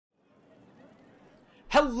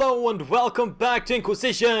Hello and welcome back to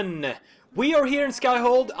Inquisition! We are here in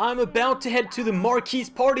Skyhold. I'm about to head to the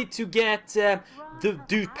Marquis party to get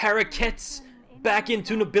the parakeets back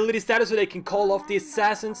into nobility status so they can call off the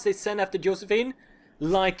assassins they sent after Josephine,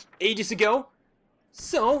 like ages ago.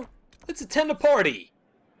 So, let's attend the party!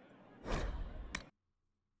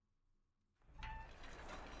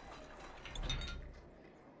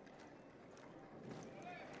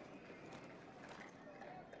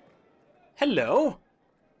 Hello?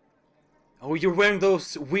 Oh, you're wearing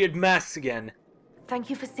those weird masks again. Thank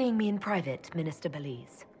you for seeing me in private, Minister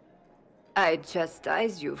Belize. I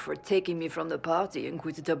chastise you for taking me from the party,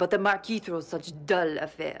 Inquisitor, but the Marquis throws such dull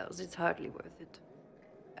affairs. It's hardly worth it.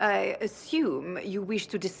 I assume you wish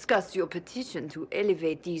to discuss your petition to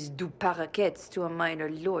elevate these du paraquets to a minor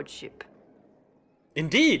lordship.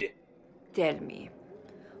 Indeed! Tell me,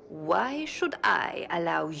 why should I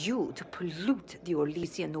allow you to pollute the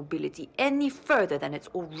Orlesian nobility any further than it's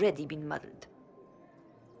already been muddled?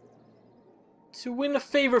 To win a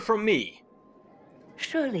favor from me.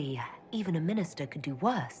 Surely, even a minister could do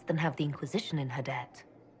worse than have the Inquisition in her debt.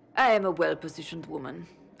 I am a well-positioned woman.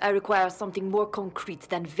 I require something more concrete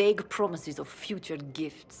than vague promises of future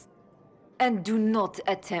gifts. And do not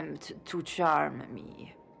attempt to charm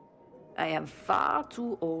me. I am far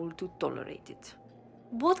too old to tolerate it.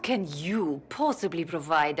 What can you possibly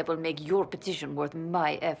provide that will make your petition worth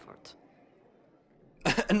my effort?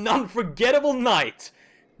 An unforgettable night!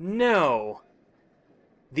 No.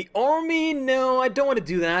 The army? No, I don't want to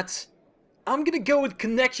do that. I'm gonna go with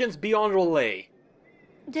connections beyond Relay.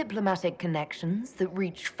 Diplomatic connections that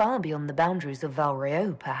reach far beyond the boundaries of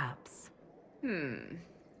Valreo, perhaps.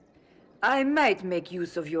 I might make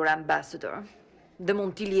use of your ambassador. The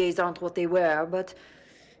Montiliers aren't what they were, but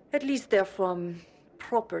at least they're from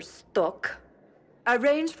proper stock.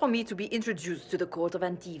 Arrange for me to be introduced to the court of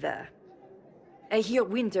Antiva. I hear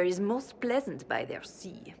winter is most pleasant by their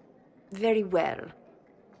sea. Very well,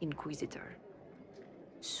 Inquisitor.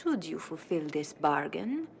 Should you fulfill this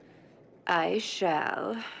bargain, I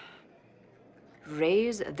shall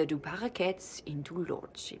raise the du paraquets into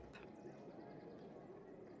lordship.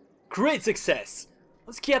 Great success!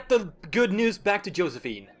 Let's get the good news back to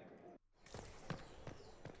Josephine.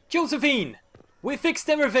 Josephine! We fixed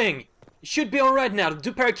everything! It should be alright now. The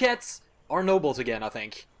du paraquets are nobles again, I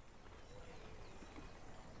think.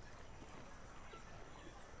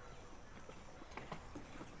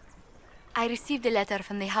 I received a letter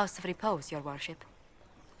from the House of Repose, Your Worship.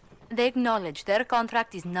 They acknowledge their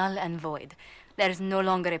contract is null and void. There is no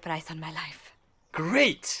longer a price on my life.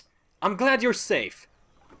 Great! I'm glad you're safe.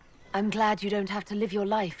 I'm glad you don't have to live your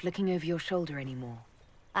life looking over your shoulder anymore.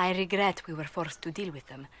 I regret we were forced to deal with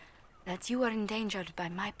them, that you were endangered by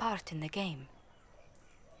my part in the game.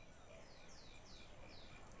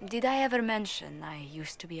 Did I ever mention I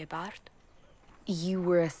used to be a bard? You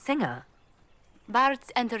were a singer?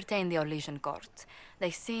 Bards entertain the Orlesian court. They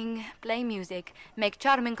sing, play music, make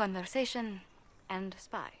charming conversation, and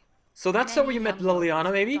spy. So that's how you met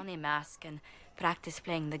Liliana, maybe? Don a mask and practice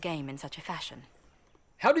playing the game in such a fashion.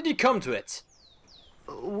 How did you come to it?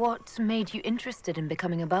 What made you interested in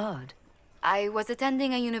becoming a bard? I was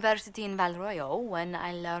attending a university in Valroyo when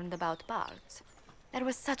I learned about bards. There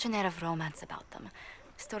was such an air of romance about them.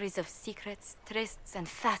 Stories of secrets, trysts, and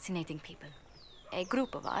fascinating people. A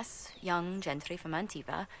group of us, young gentry from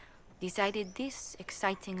Antiva, decided this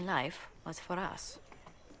exciting life was for us.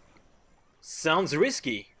 Sounds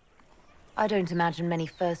risky. I don't imagine many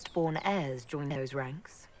firstborn heirs join those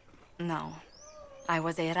ranks. No, I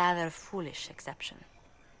was a rather foolish exception.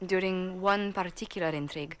 During one particular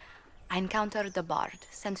intrigue, I encountered a bard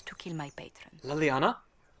sent to kill my patron. Liliana?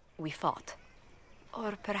 We fought.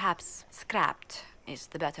 Or perhaps scrapped is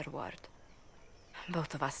the better word.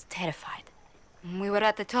 Both of us terrified. We were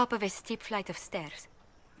at the top of a steep flight of stairs.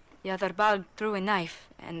 The other bard threw a knife,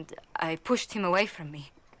 and I pushed him away from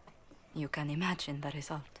me. You can imagine the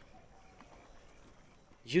result.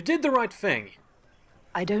 You did the right thing.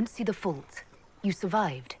 I don't see the fault. You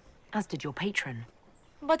survived, as did your patron.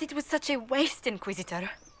 But it was such a waste, Inquisitor.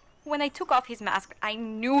 When I took off his mask, I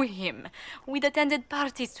knew him. We'd attended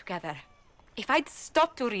parties together. If I'd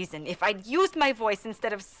stopped to reason, if I'd used my voice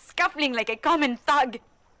instead of scuffling like a common thug,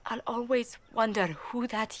 I'll always wonder who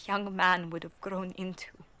that young man would have grown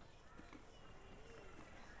into.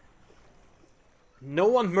 No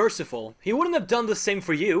one merciful. He wouldn't have done the same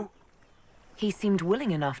for you. He seemed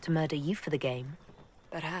willing enough to murder you for the game.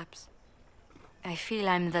 Perhaps. I feel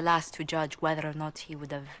I'm the last to judge whether or not he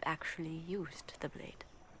would have actually used the blade.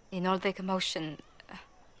 In all the commotion...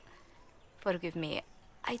 forgive me,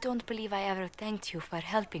 I don't believe I ever thanked you for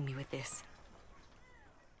helping me with this.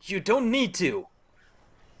 You don't need to.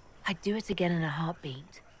 I'd do it again in a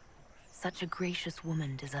heartbeat. Such a gracious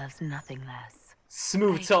woman deserves nothing less.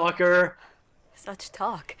 Smooth talker. Such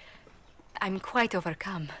talk. I'm quite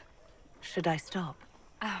overcome. Should I stop?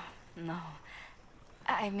 Oh, no.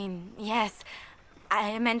 I mean, yes.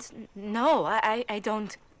 I meant no, I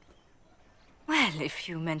don't... Well, if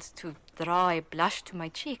you meant to draw a blush to my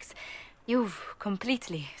cheeks, you've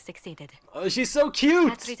completely succeeded. Oh, she's so cute!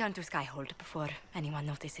 Let's return to Skyhold before anyone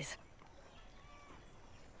notices.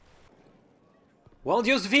 Well,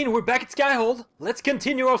 Josephine, we're back at Skyhold. Let's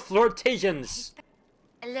continue our flirtations.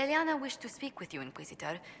 Leliana wished to speak with you,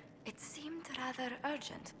 Inquisitor. It seemed rather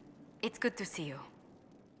urgent. It's good to see you.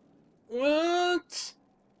 What?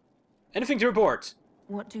 Anything to report?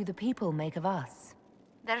 What do the people make of us?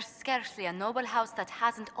 There's scarcely a noble house that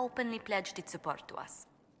hasn't openly pledged its support to us.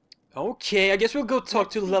 Okay, I guess we'll go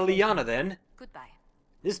talk to Leliana then. Goodbye.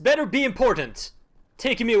 This better be important.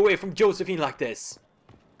 Taking me away from Josephine like this.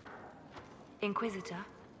 Inquisitor,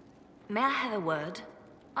 may I have a word?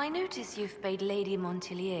 I notice you've paid Lady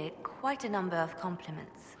Montilier quite a number of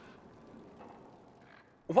compliments.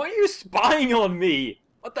 Why are you spying on me?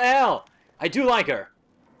 What the hell? I do like her.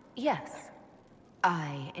 Yes.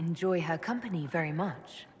 I enjoy her company very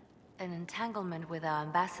much. An entanglement with our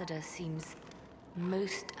ambassador seems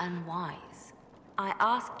most unwise. I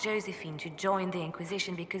asked Josephine to join the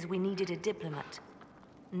Inquisition because we needed a diplomat,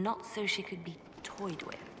 not so she could be toyed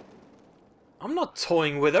with. I'm not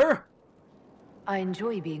toying with her. I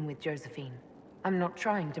enjoy being with Josephine. I'm not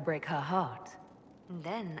trying to break her heart.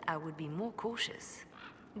 Then I would be more cautious.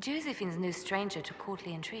 Josephine's no stranger to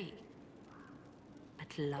courtly intrigue.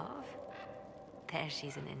 But love? There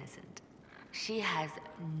she's an innocent. She has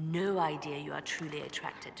no idea you are truly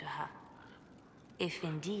attracted to her. If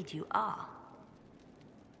indeed you are.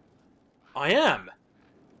 I am.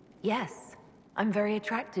 Yes, I'm very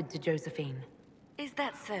attracted to Josephine. Is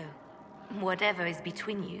that so? Whatever is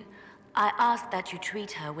between you, I ask that you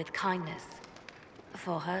treat her with kindness.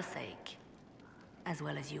 For her sake, as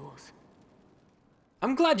well as yours.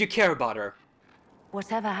 I'm glad you care about her.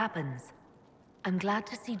 Whatever happens, I'm glad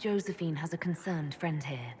to see Josephine has a concerned friend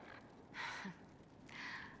here.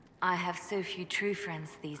 I have so few true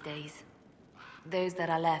friends these days. Those that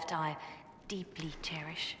are left I deeply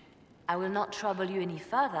cherish. I will not trouble you any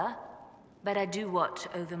further, but I do watch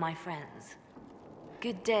over my friends.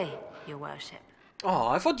 Good day, your worship. Oh,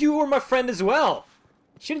 I thought you were my friend as well.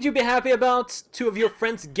 Shouldn't you be happy about two of your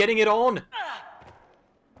friends getting it on?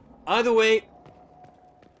 Either way,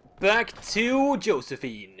 back to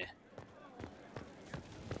Josephine.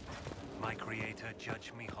 My creator,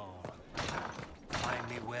 judge me whole. Find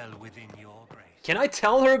me well within your grace. Can I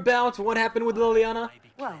tell her about what happened with Leliana?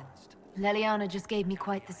 Well, Leliana just gave me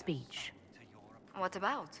quite the speech. What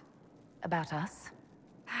about? About us?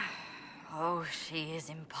 Oh, she is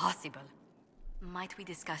impossible. Might we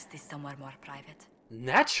discuss this somewhere more private?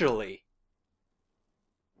 Naturally.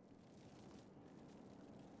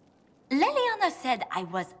 Leliana said I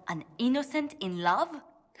was an innocent in love?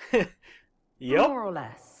 Yup. More or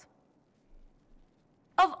less.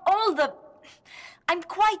 Of all the... I'm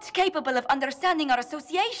quite capable of understanding our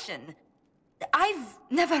association. I've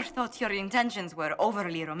never thought your intentions were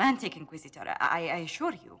overly romantic, Inquisitor. I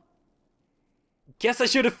assure you. Guess I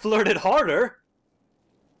should have flirted harder.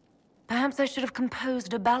 Perhaps I should have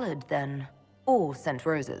composed a ballad then. Or sent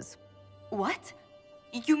roses. What?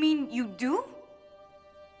 You mean you do?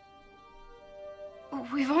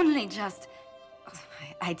 We've only just...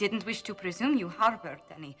 I didn't wish to presume you harbored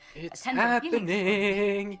any It's tender feelings.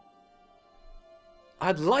 happening.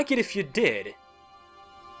 I'd like it if you did.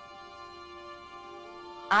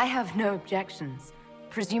 I have no objections.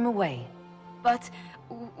 Presume away. But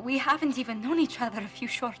we haven't even known each other a few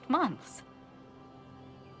short months.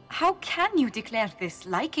 How can you declare this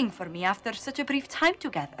liking for me after such a brief time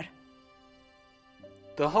together?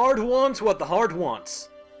 The heart wants what the heart wants.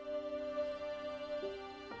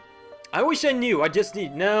 I wish I knew, I just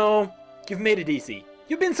need... No, you've made it easy.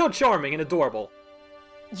 You've been so charming and adorable.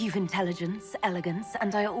 You've intelligence, elegance,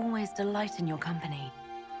 and I always delight in your company.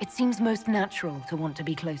 It seems most natural to want to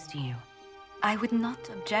be close to you. I would not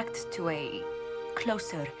object to a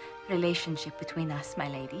closer relationship between us, my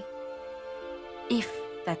lady. If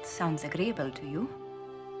that sounds agreeable to you.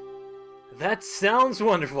 That sounds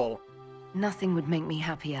wonderful. Nothing would make me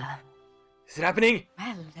happier. Is it happening?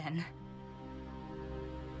 Well, then.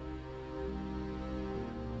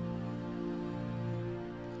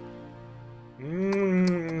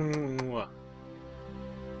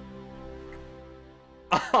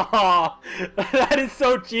 Ah, that is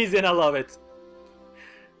so cheesy and I love it.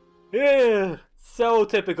 Yeah, so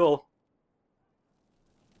typical.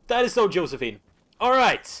 That is so Josephine.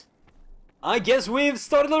 Alright, I guess we've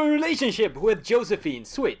started a relationship with Josephine.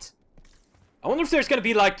 Sweet. I wonder if there's gonna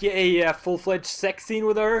be like a full-fledged sex scene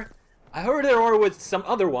with her. I heard there are with some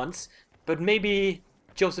other ones, but maybe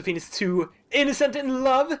Josephine is too innocent in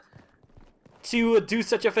love to do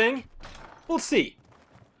such a thing. We'll see.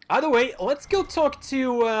 Either way, let's go talk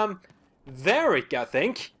to Varric, I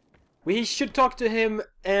think. We should talk to him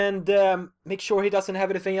and make sure he doesn't have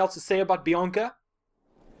anything else to say about Bianca.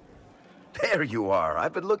 There you are.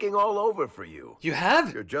 I've been looking all over for you. You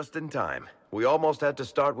have? You're just in time. We almost had to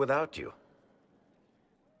start without you.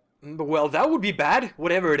 Well, that would be bad,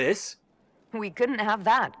 whatever it is. We couldn't have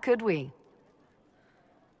that, could we?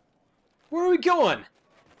 Where are we going?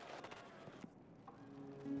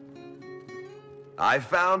 I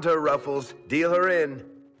found her, Ruffles. Deal her in.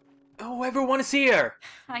 Oh, everyone is here.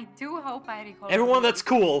 I do hope I recall. Everyone that's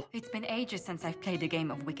cool. It's been ages since I've played a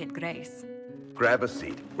game of Wicked Grace. Grab a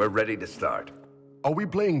seat. We're ready to start. Are we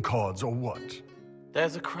playing cards or what?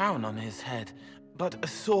 There's a crown on his head, but a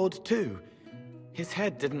sword too. His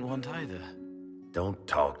head didn't want either. Don't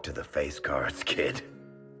talk to the face cards, kid.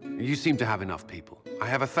 You seem to have enough people. I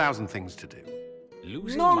have 1,000 things to do.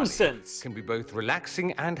 Losing Nonsense. money can be both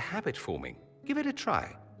relaxing and habit-forming. Give it a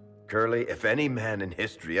try. Curly, if any man in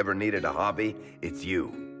history ever needed a hobby, it's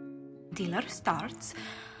you. Dealer starts.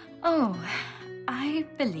 Oh, I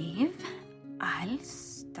believe I'll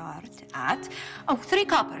start at 3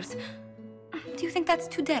 coppers. Do you think that's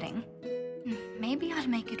too daring? Maybe I'll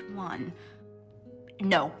make it 1.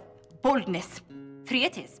 No, boldness. 3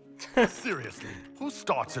 it is. Seriously, who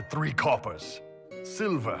starts at 3 coppers?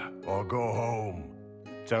 Silver or go home?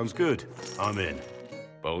 Sounds good. I'm in.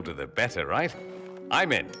 Bolder the better, right?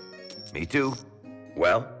 I'm in. Me too.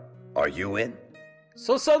 Well, are you in?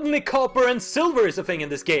 So suddenly copper and silver is a thing in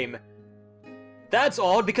this game. That's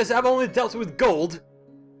odd because I've only dealt with gold.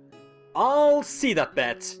 I'll see that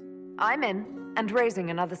bet. I'm in, and raising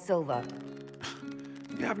another silver.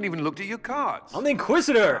 You haven't even looked at your cards. I'm the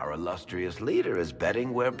Inquisitor. Our illustrious leader is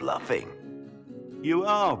betting we're bluffing. You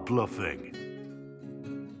are bluffing.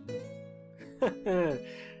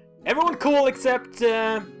 Everyone cool except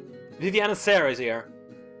Vivian and Sarah is here.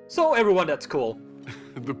 So everyone that's cool.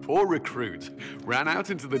 The poor recruit ran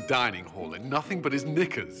out into the dining hall in nothing but his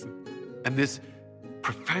knickers. And this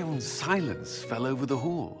profound silence fell over the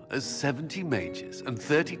hall as 70 mages and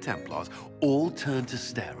 30 Templars all turned to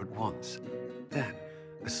stare at once. Then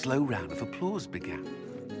a slow round of applause began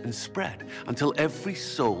and spread until every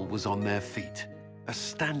soul was on their feet. A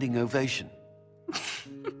standing ovation.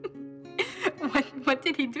 What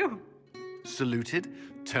did he do? Saluted,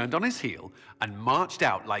 turned on his heel, and marched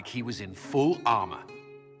out like he was in full armor.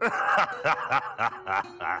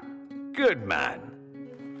 Good man.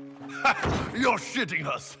 You're shitting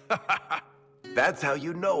us. That's how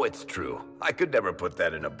you know it's true. I could never put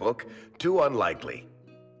that in a book. Too unlikely.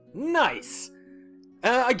 Nice.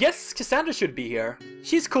 I guess Cassandra should be here.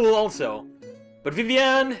 She's cool also. But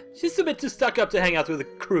Vivian, she's a bit too stuck up to hang out with the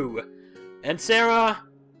crew. And Sarah,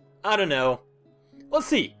 I don't know. Let's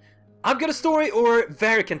see. I've got a story, or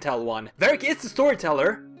Varric can tell one. Varric is the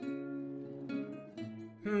storyteller.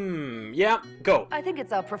 Yeah, go. I think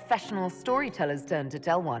it's our professional storyteller's turn to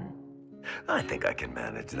tell one. I think I can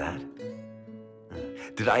manage that.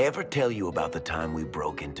 Did I ever tell you about the time we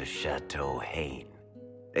broke into Chateau Hain?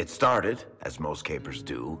 It started, as most capers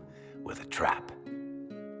do, with a trap.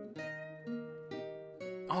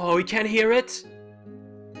 Oh, we can't hear it?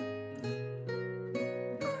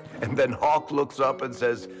 And then Hawk looks up and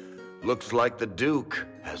says, "Looks like the Duke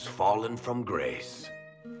has fallen from grace."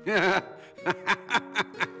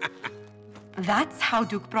 That's how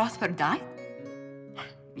Duke Prosper died?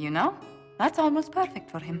 You know, that's almost perfect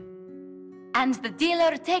for him. And the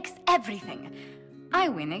dealer takes everything. I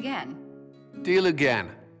win again. Deal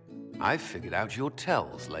again. I've figured out your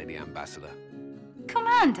tells, Lady Ambassador.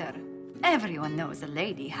 Commander, everyone knows a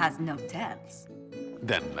lady has no tells.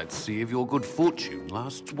 Then let's see if your good fortune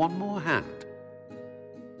lasts one more hand.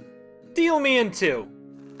 Deal me in too.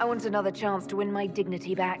 I want another chance to win my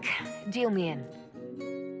dignity back. Deal me in.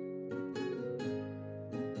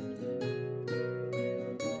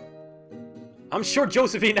 I'm sure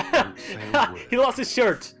Josephine. He lost his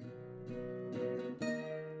shirt.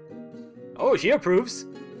 Oh, she approves.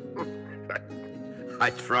 I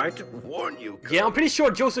tried to warn you. Yeah, I'm pretty sure You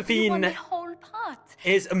won Josephine the whole pot.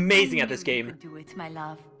 is amazing I at this knew you game. could do it, my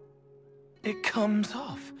love. It comes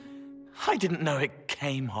off. I didn't know it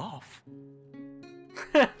came off.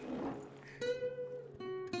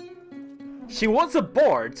 She was a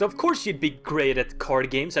bard, so of course she'd be great at card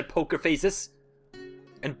games and poker faces.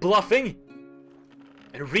 And bluffing.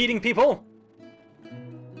 And reading people.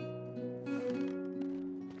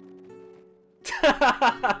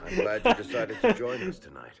 I'm glad you decided to join us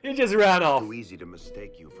tonight. He just ran off. Too easy to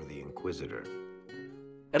mistake you for the Inquisitor.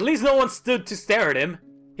 At least no one stood to stare at him.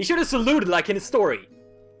 He should have saluted like in his story.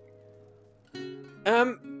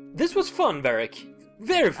 This was fun, Varric.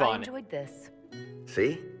 Very fun. I enjoyed this.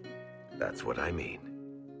 See? That's what I mean.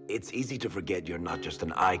 It's easy to forget you're not just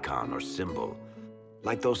an icon or symbol.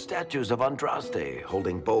 Like those statues of Andraste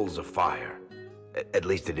holding bowls of fire. At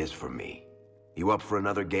least it is for me. You up for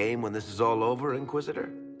another game when this is all over,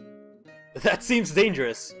 Inquisitor? That seems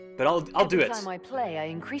dangerous, but I'll do it. Every time I play, I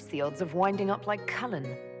increase the odds of winding up like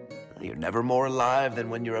Cullen. You're never more alive than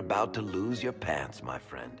when you're about to lose your pants, my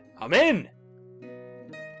friend. I'm in!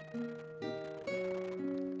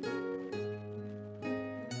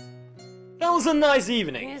 That was a nice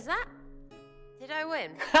evening. Who's that? Did I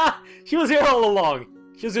win? Ha! She was here all along.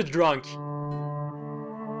 She was just drunk.